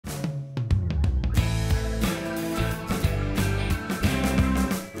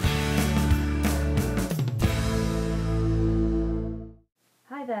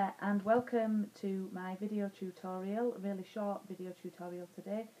there and welcome to my video tutorial, a really short video tutorial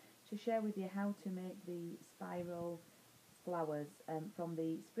today to share with you how to make the spiral flowers from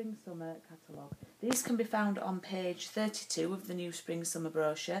the Spring Summer catalogue. These can be found on page 32 of the new Spring Summer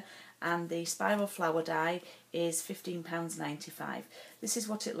brochure, and the spiral flower die is £15.95. This is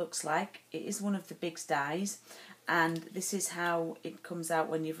what it looks like. It is one of the big dies, and this is how it comes out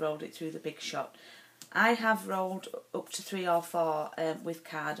when you've rolled it through the big shot. I have rolled up to 3 or 4 with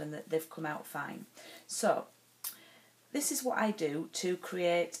card, and they've come out fine. So this is what I do to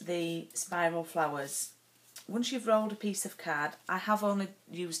create the spiral flowers. Once you've rolled a piece of card, I have only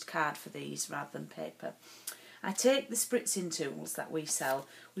used card for these rather than paper. I take the spritzing tools that we sell.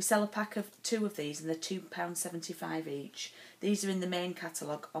 We sell a pack of 2 of these and they're £2.75 each. These are in the main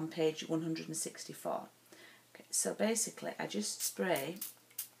catalogue on page 164. Okay, so basically I just spray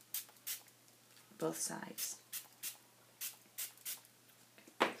both sides.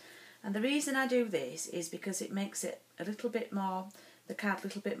 Okay. And the reason I do this is because it makes it a little bit more, the card a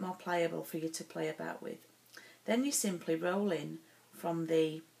little bit more pliable for you to play about with. Then you simply roll in from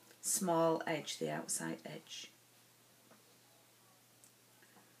the small edge, the outside edge.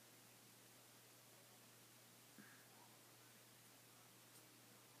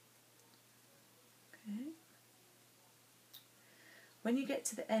 Okay. When you get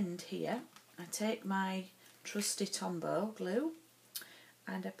to the end here, I take my trusty Tombow glue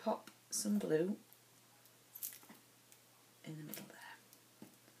and I pop some glue in the middle there.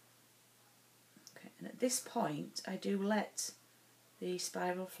 Okay, and at this point I do let the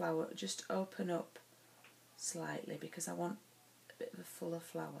spiral flower just open up slightly because I want a bit of a fuller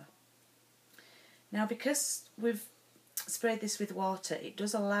flower. Now, because we've sprayed this with water, it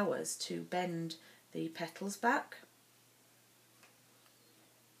does allow us to bend the petals back.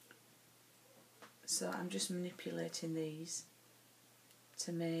 So I'm just manipulating these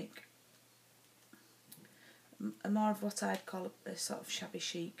to make a more of what I'd call a sort of shabby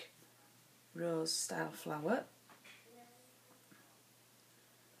chic rose style flower.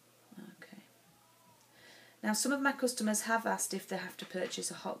 Okay. Now, some of my customers have asked if they have to purchase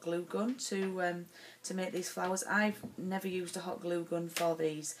a hot glue gun to make these flowers. I've never used a hot glue gun for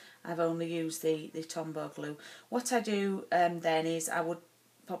these. I've only used the Tombow glue. What I do then is I would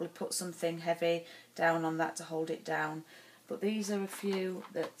probably put something heavy down on that to hold it down. But these are a few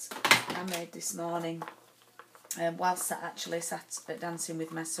that I made this morning whilst I actually sat dancing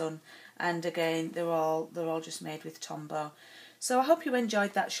with my son, and again they're all just made with Tombow. So I hope you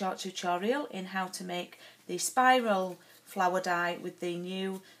enjoyed that short tutorial in how to make the spiral flower die with the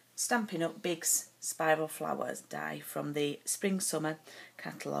new Stampin Up Bigs spiral flowers die from the Spring Summer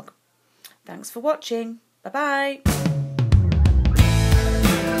catalogue. Thanks for watching. Bye bye.